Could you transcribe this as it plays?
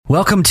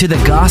Welcome to the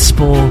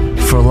Gospel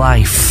for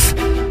Life.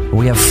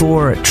 We have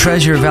 4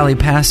 Treasure Valley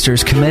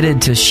pastors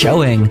committed to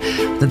showing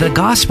that the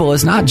gospel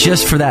is not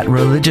just for that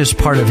religious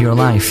part of your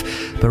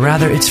life, but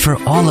rather it's for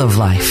all of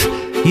life.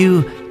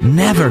 You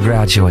never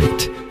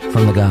graduate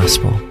from the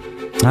gospel.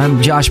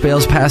 I'm Josh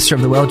Bales, pastor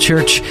of the Well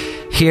Church,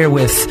 here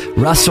with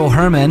Russell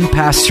Herman,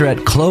 pastor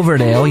at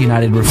Cloverdale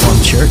United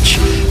Reformed Church,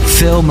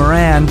 Phil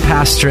Moran,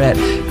 pastor at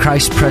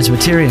Christ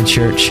Presbyterian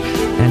Church,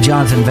 and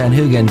Jonathan Van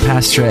Hoogen,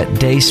 pastor at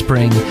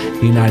Dayspring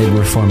United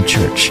Reformed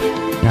Church.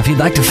 Now, if you'd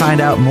like to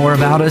find out more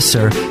about us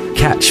or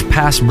catch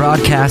past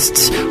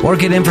broadcasts or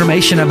get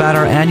information about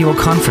our annual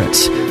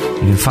conference,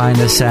 you can find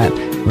us at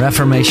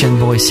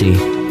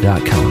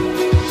reformationboise.com.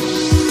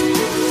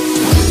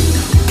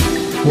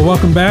 Well,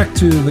 welcome back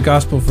to the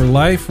Gospel for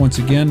Life. Once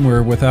again,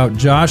 we're without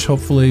Josh.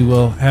 Hopefully,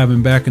 we'll have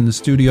him back in the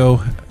studio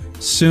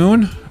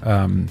soon.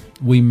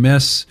 We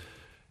miss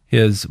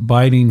his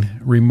biting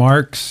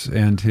remarks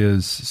and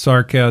his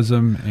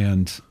sarcasm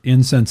and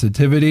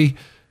insensitivity.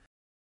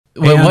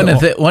 Well,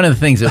 one of the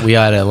things that we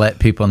ought to let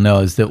people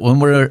know is that when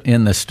we're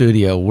in the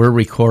studio, we're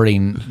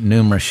recording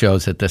numerous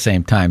shows at the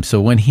same time.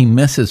 So when he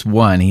misses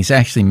one, he's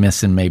actually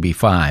missing maybe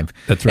 5.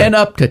 That's right. And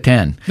up to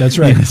 10. That's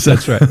right.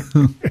 That's right.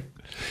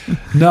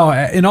 No,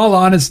 in all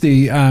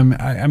honesty,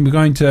 I'm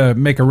going to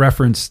make a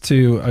reference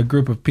to a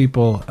group of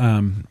people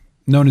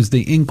known as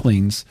the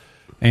Inklings,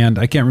 and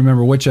I can't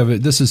remember which of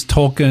it. This is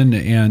Tolkien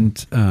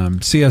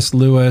and C.S.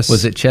 Lewis.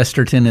 Was it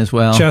Chesterton as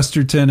well?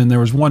 Chesterton, and there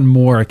was one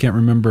more, I can't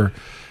remember.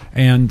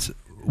 And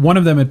one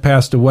of them had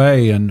passed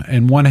away,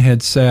 and one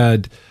had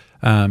said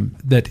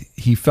that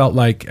he felt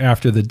like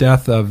after the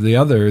death of the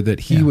other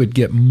that he would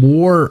get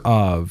more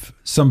of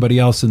somebody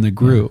else in the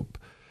group.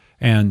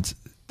 And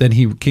then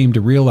he came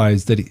to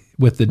realize that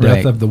with the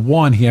death of the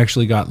one, he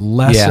actually got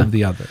less of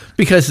the other.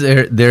 Because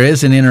there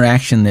is an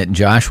interaction that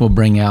Josh will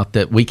bring out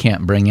that we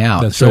can't bring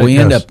out. That's so right.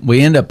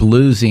 we end up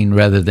losing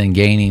rather than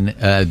gaining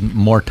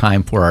more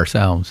time for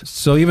ourselves.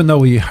 So even though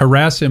we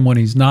harass him when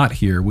he's not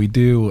here, we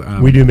do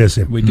miss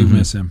him. We do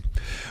miss him.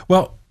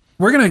 Well,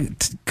 we're going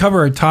to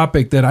cover a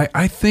topic that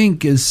I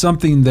think is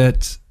something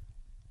that,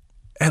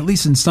 at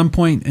least in some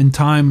point in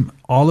time,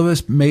 all of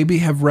us maybe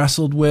have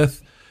wrestled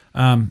with.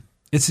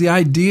 It's the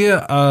idea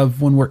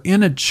of when we're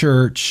in a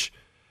church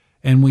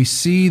and we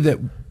see that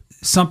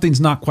something's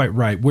not quite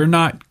right. We're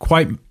not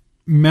quite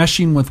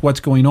meshing with what's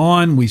going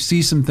on. We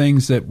see some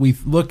things that we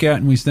look at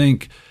and we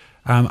think,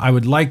 I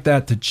would like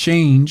that to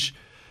change.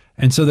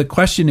 And so the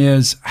question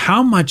is,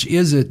 how much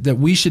is it that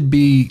we should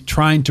be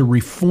trying to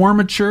reform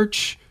a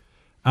church?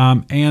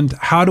 And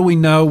how do we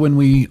know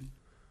when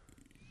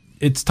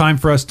it's time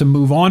for us to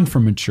move on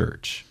from a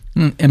church?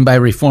 And by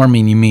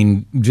reforming, you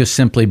mean just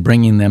simply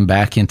bringing them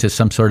back into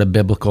some sort of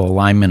biblical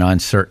alignment on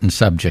certain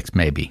subjects,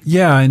 maybe?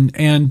 Yeah,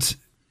 and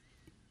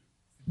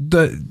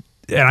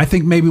I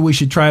think maybe we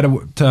should try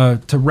to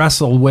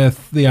wrestle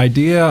with the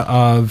idea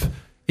of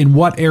in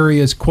what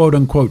areas, quote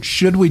unquote,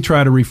 should we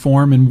try to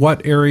reform, and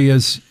what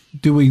areas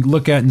do we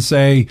look at and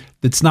say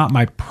that's not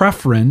my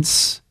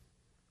preference,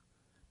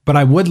 but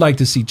I would like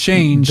to see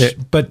change.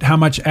 But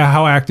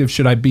how active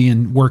should I be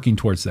in working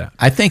towards that?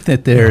 I think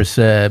that there's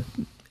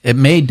it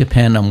may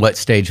depend on what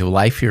stage of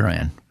life you're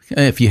in.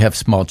 If you have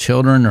small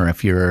children or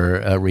if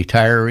you're a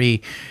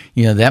retiree,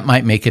 that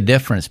might make a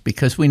difference,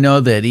 because we know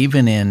that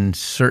even in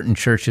certain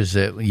churches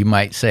that you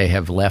might say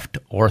have left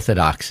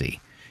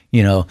orthodoxy,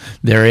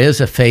 there is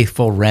a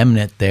faithful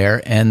remnant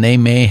there, and they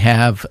may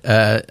have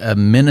a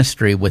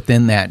ministry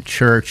within that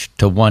church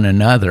to one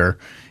another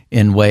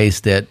in ways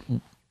that,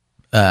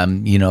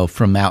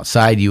 from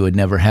outside you would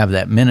never have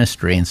that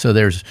ministry. And so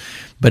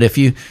but if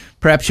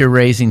perhaps you're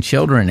raising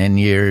children and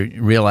you're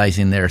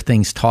realizing there are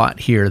things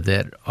taught here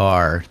that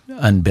are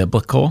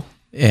unbiblical,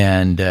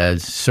 and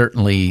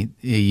certainly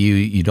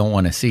you don't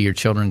want to see your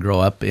children grow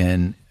up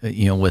in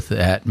with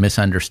that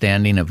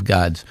misunderstanding of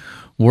God's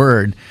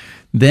word,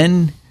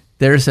 then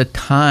there's a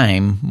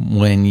time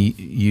when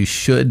you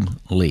should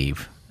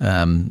leave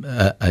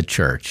a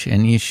church,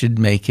 and you should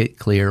make it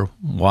clear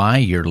why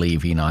you're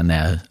leaving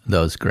on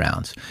those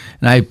grounds.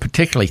 And I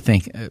particularly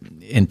think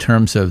in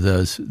terms of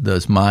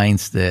those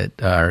minds that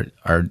are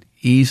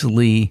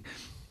easily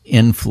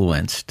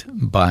influenced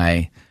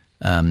by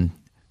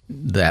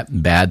that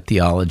bad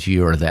theology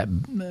or that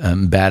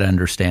bad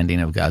understanding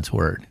of God's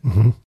word.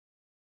 Mm-hmm.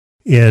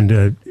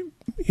 And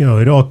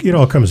it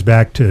all comes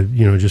back to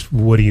just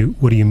what do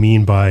you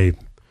mean by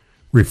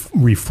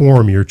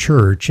reform your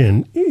church,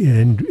 and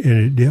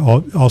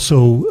it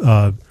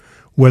also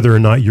whether or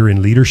not you're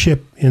in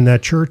leadership in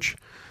that church,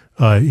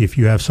 if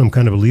you have some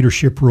kind of a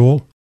leadership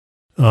role,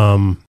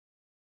 and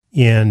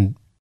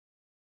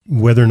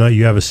whether or not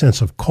you have a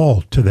sense of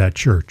call to that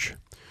church.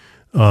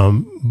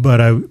 But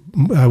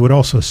I would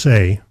also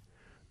say,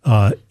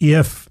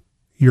 if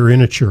you're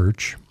in a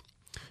church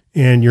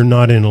and you're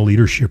not in a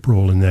leadership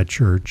role in that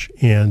church,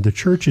 and the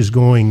church is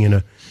going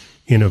in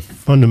a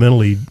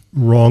fundamentally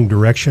wrong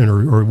direction,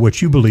 or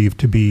what you believe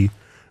to be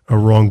a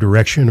wrong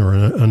direction or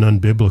an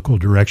unbiblical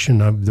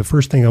direction, the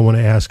first thing I want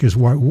to ask is,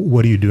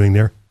 what are you doing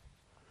there?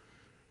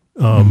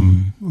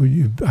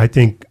 I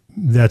think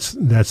that's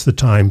the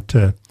time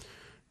to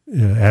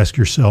ask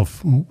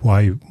yourself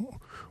why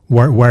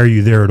are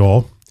you there at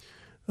all?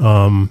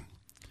 And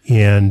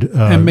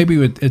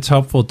maybe it's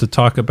helpful to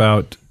talk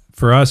about,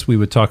 for us, we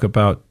would talk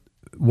about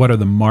what are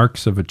the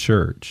marks of a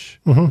church.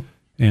 Mm-hmm.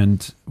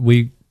 And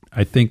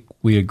I think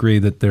we agree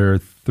that there are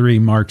 3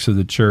 marks of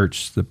the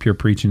church: the pure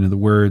preaching of the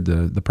word,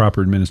 the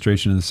proper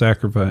administration of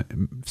the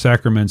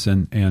sacraments,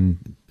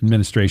 and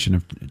administration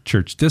of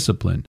church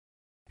discipline.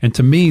 And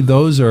to me,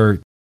 those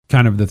are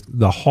kind of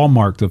the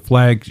hallmark, the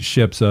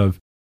flagships of,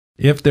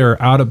 if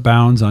they're out of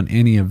bounds on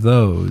any of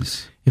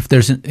those. If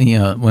there's,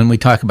 when we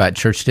talk about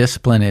church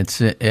discipline,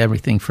 it's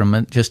everything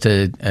from just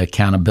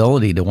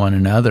accountability to one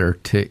another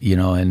to,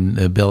 and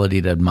the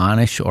ability to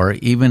admonish, or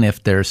even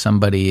if there's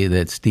somebody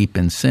that's deep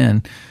in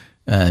sin,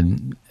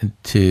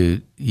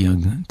 to,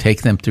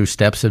 take them through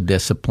steps of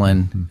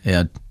discipline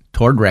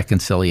toward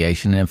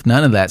reconciliation. And if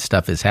none of that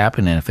stuff is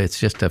happening, if it's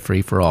just a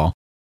free-for-all,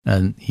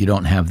 you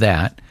don't have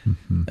that.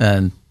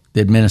 Mm-hmm. The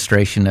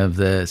administration of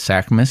the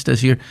sacraments.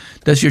 Does your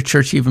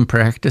church even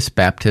practice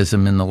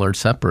baptism in the Lord's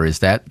Supper? Is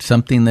that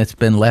something that's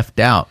been left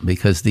out?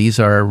 Because these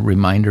are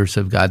reminders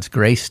of God's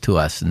grace to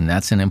us, and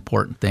that's an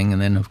important thing.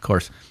 And then, of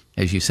course,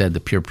 as you said,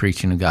 the pure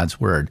preaching of God's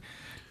word.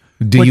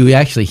 Do you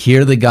actually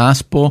hear the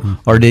gospel,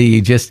 or do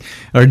you just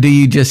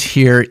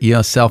hear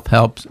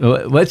self-help?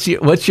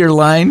 What's your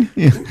line?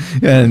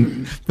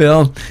 And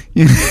Phil,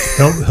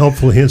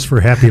 helpful hints for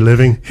happy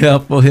living.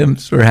 Helpful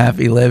hints for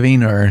happy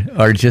living,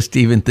 or just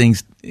even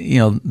things,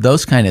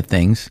 those kind of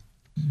things.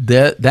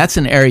 That's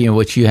an area in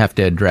which you have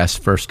to address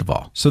first of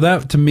all. So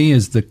that, to me,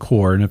 is the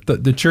core. And if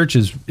the church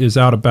is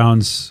out of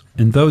bounds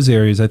in those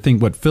areas, I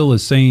think what Phil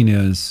is saying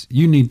is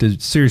you need to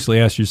seriously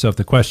ask yourself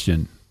the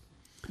question,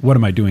 what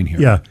am I doing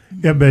here? Yeah,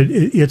 but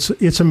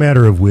it's a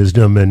matter of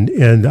wisdom,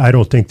 and I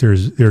don't think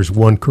there's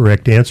one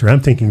correct answer.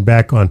 I'm thinking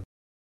back on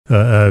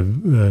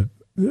a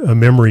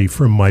memory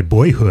from my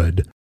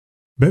boyhood,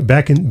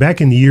 back in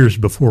the years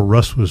before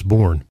Russ was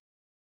born.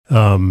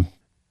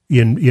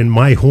 In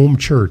my home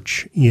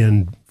church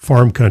in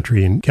farm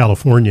country in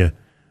California,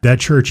 that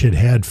church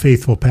had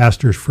faithful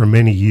pastors for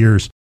many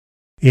years,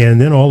 and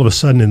then all of a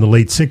sudden in the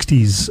late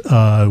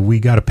 '60s, we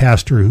got a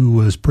pastor who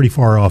was pretty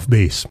far off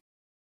base,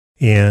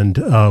 and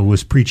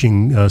was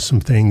preaching some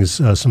things,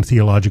 some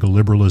theological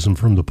liberalism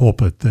from the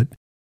pulpit. That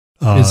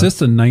is this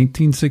the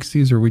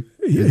 1960s, or we?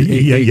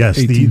 Yes,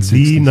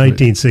 the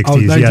 1960s.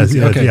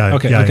 Oh,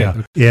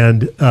 Okay.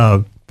 And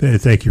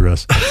thank you,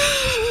 Russ.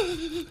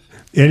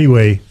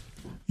 Anyway,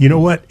 you know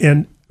what?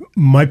 And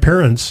my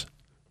parents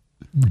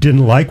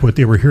didn't like what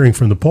they were hearing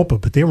from the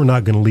pulpit, but they were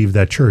not going to leave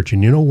that church.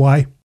 And you know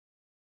why?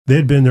 They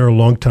had been there a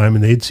long time,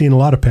 and they'd seen a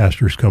lot of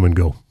pastors come and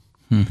go,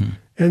 mm-hmm.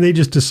 and they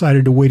just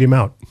decided to wait him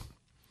out.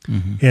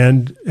 Mm-hmm.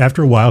 And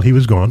after a while, he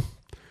was gone,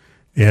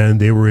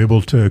 and they were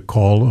able to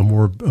call a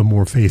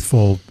more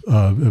faithful,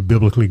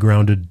 biblically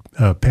grounded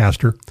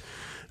pastor.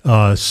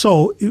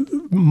 So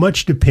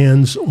much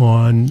depends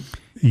on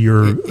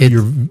your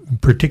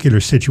particular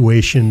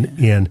situation.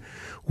 And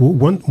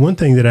one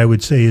thing that I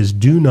would say is,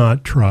 do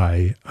not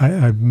try.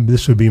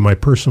 This would be my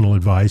personal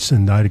advice,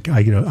 and I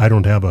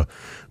don't have a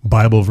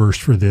Bible verse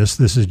for this.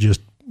 This is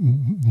just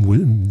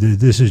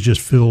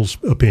Phil's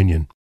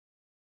opinion.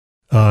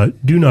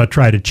 Do not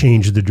try to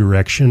change the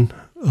direction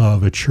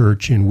of a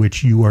church in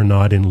which you are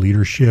not in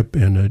leadership,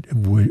 and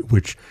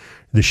which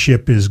the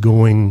ship is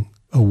going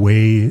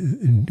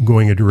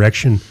a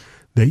direction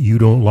that you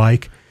don't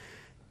like.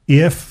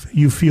 If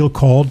you feel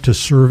called to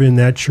serve in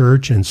that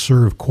church, and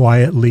serve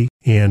quietly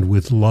and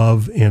with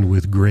love and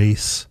with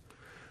grace,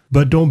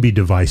 but don't be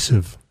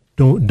divisive.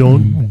 Don't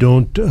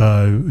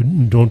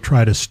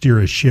try to steer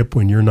a ship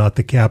when you're not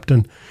the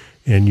captain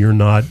and you're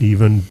not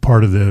even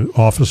part of the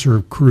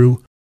officer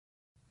crew.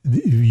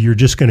 You're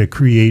just going to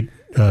create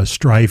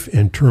strife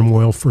and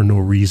turmoil for no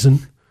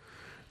reason.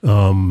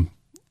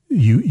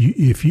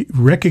 If you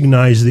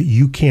recognize that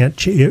you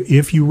can't,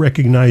 if you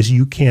recognize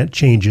you can't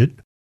change it,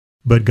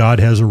 but God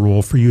has a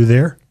role for you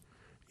there,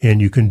 and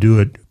you can do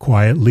it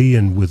quietly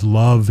and with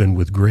love and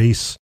with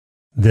grace,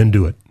 then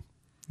do it.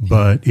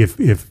 But if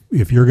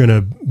you're going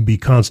to be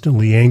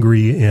constantly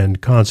angry and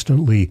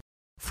constantly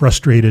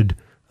frustrated,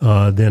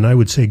 then I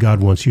would say God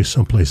wants you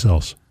someplace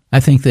else. I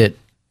think that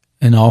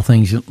in all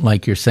things,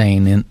 like you're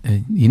saying,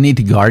 you need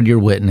to guard your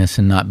witness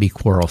and not be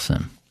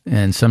quarrelsome.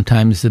 And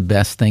sometimes the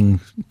best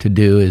thing to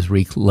do is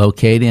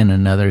relocate in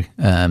another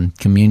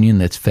communion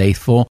that's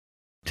faithful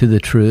to the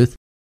truth.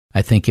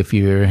 I think if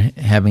you're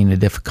having a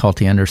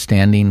difficulty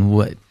understanding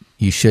what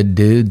you should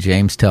do,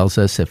 James tells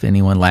us, if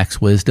anyone lacks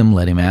wisdom,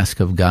 let him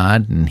ask of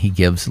God, and he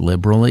gives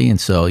liberally.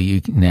 And so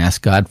you can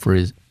ask God for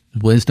his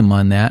wisdom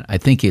on that. I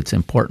think it's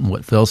important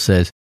what Phil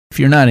says. If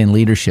you're not in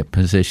leadership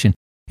position,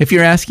 if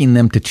you're asking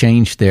them to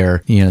change their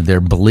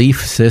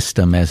belief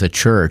system as a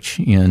church,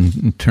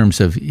 in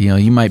terms of,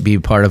 you might be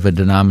part of a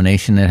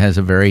denomination that has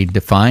a very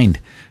defined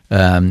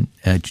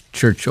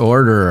church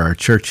order or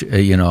church,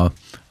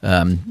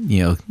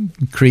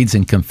 creeds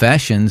and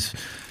confessions.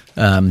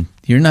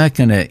 You're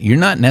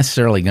not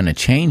necessarily going to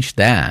change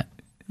that.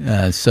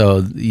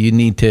 So you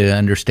need to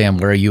understand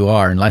where you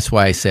are, and that's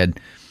why I said,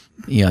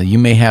 you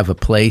may have a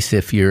place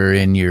if you're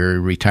in your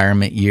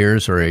retirement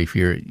years, or if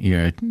you're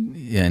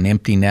an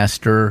empty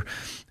nester.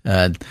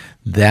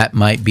 That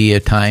might be a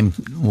time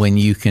when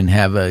you can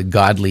have a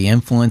godly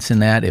influence in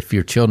that. If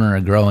your children are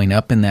growing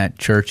up in that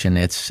church and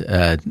it's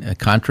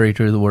contrary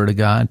to the Word of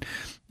God,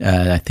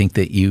 I think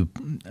that you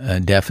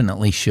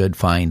definitely should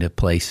find a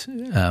place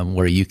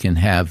where you can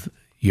have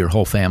your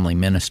whole family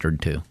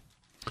ministered to.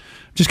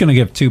 Just going to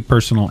give two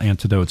personal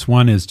antidotes.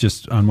 One is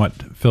just on what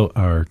Phil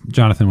or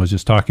Jonathan was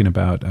just talking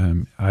about.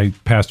 I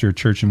pastor a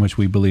church in which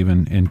we believe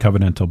in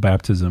covenantal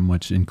baptism,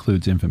 which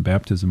includes infant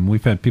baptism.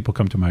 We've had people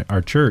come to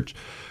our church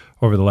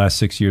over the last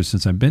 6 years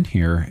since I've been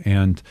here,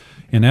 and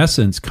in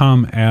essence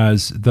come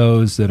as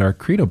those that are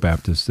credo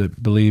Baptists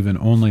that believe in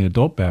only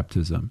adult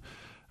baptism,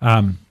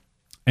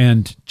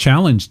 and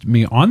challenged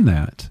me on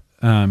that.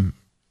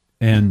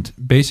 And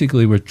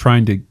basically we're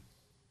trying to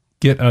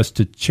get us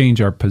to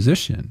change our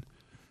position.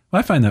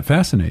 I find that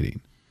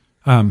fascinating.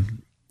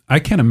 I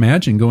can't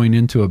imagine going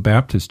into a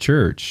Baptist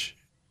church,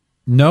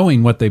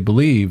 knowing what they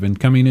believe, and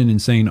coming in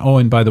and saying, "Oh,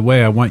 and by the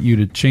way, I want you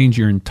to change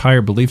your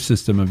entire belief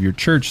system of your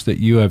church that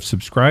you have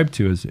subscribed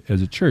to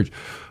as a church."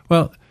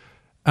 Well,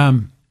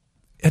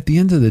 at the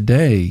end of the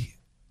day,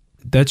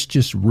 that's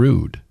just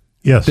rude.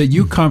 Yes, that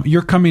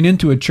you're coming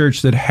into a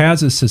church that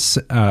has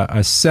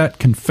a set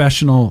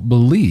confessional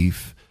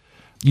belief.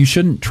 You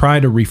shouldn't try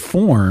to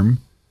reform.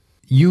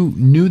 You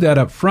knew that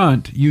up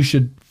front. You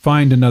should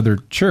find another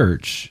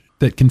church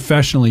that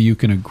confessionally you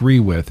can agree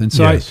with. And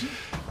so yes.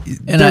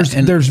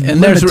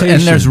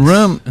 there's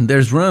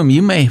room.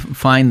 You may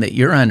find that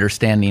your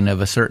understanding of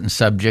a certain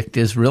subject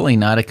is really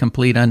not a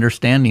complete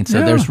understanding.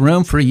 So there's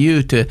room for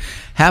you to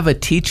have a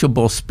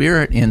teachable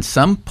spirit in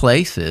some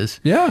places.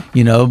 Yeah.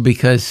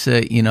 Because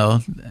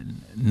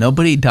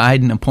nobody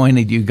died and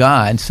appointed you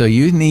God. So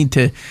you need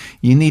to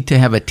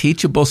have a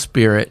teachable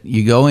spirit.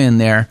 You go in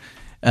there.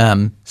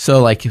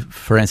 So like,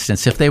 for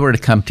instance, if they were to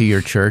come to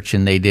your church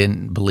and they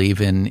didn't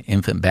believe in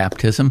infant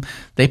baptism,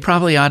 they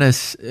probably ought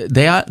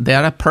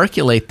to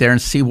percolate there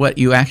and see what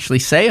you actually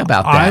say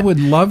about that. I would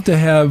love to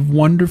have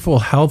wonderful,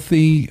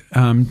 healthy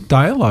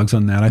dialogues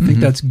on that. I think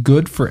that's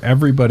good for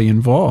everybody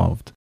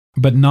involved,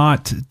 but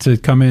not to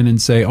come in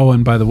and say, "Oh,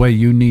 and by the way,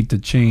 you need to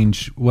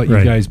change what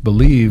you guys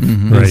believe,"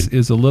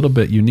 is a little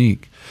bit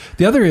unique.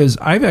 The other is,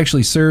 I've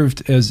actually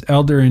served as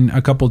elder in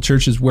a couple of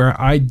churches where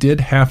I did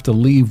have to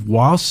leave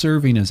while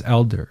serving as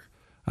elder.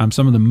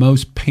 Some of the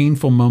most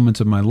painful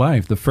moments of my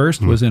life. The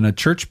first was in a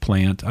church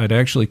plant. I'd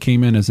actually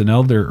came in as an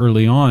elder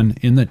early on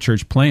in that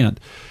church plant,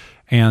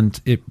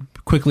 and it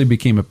quickly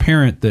became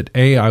apparent that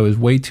A, I was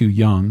way too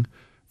young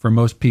for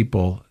most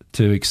people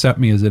to accept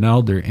me as an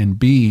elder, and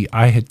B,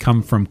 I had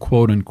come from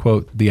quote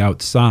unquote the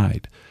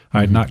outside. I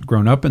had not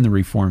grown up in the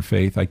Reformed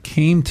faith. I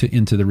came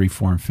into the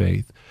Reformed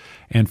faith.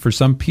 And for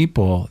some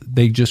people,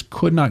 they just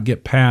could not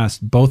get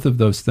past both of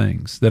those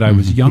things, that I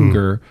was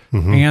younger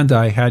and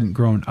I hadn't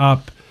grown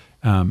up,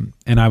 and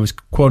I was,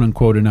 quote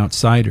unquote, an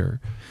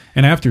outsider.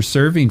 And after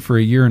serving for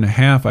a year and a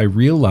half, I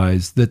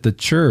realized that the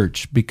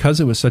church, because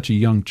it was such a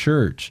young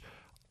church,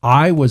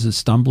 I was a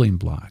stumbling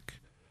block.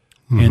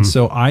 And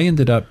so I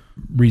ended up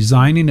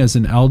resigning as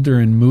an elder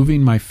and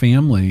moving my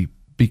family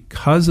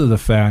because of the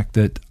fact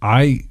that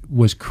I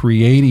was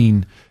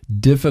creating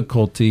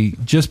difficulty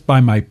just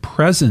by my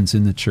presence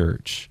in the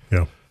church.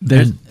 Yeah.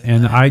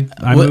 And I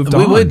moved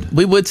on.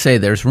 We would say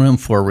there's room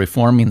for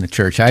reforming the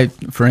church.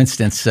 For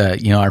instance,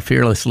 our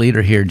fearless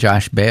leader here,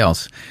 Josh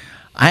Bales,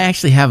 I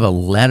actually have a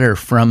letter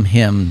from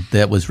him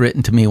that was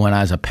written to me when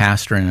I was a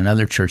pastor in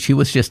another church. He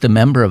was just a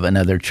member of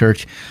another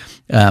church.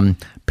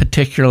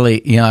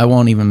 Particularly, I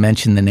won't even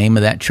mention the name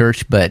of that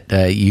church, but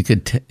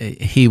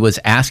he was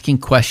asking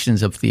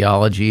questions of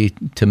theology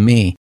to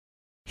me.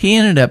 He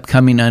ended up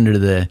coming under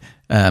the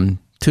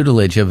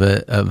tutelage of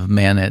a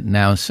man that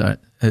now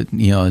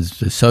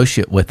is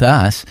associate with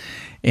us,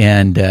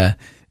 and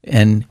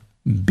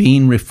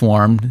being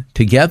reformed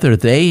together.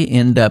 They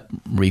end up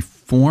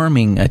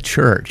reforming a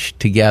church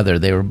together.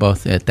 They were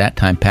both at that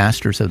time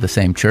pastors of the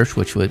same church,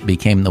 which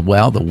became the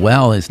Well. The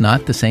Well is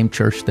not the same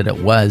church that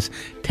it was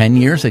 10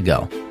 years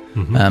ago,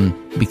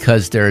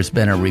 because there's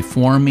been a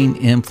reforming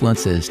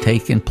influence that has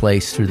taken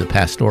place through the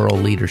pastoral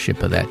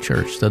leadership of that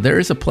church. So there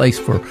is a place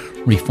for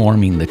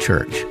reforming the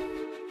church.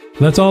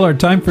 That's all our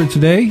time for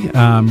today.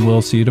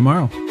 We'll see you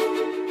tomorrow.